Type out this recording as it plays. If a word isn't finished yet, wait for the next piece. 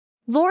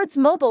Lords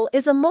Mobile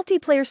is a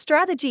multiplayer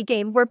strategy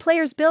game where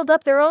players build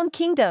up their own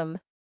kingdom.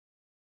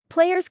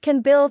 Players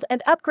can build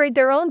and upgrade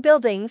their own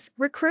buildings,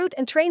 recruit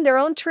and train their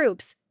own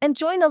troops, and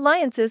join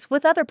alliances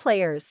with other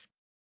players.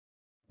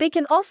 They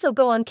can also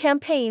go on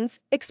campaigns,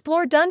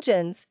 explore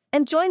dungeons,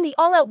 and join the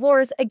all-out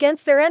wars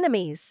against their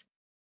enemies.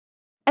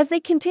 As they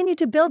continue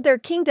to build their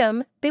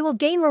kingdom, they will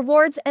gain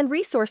rewards and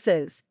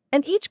resources,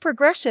 and each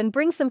progression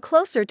brings them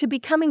closer to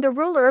becoming the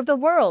ruler of the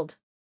world.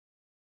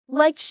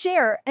 Like,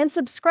 share, and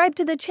subscribe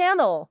to the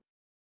channel.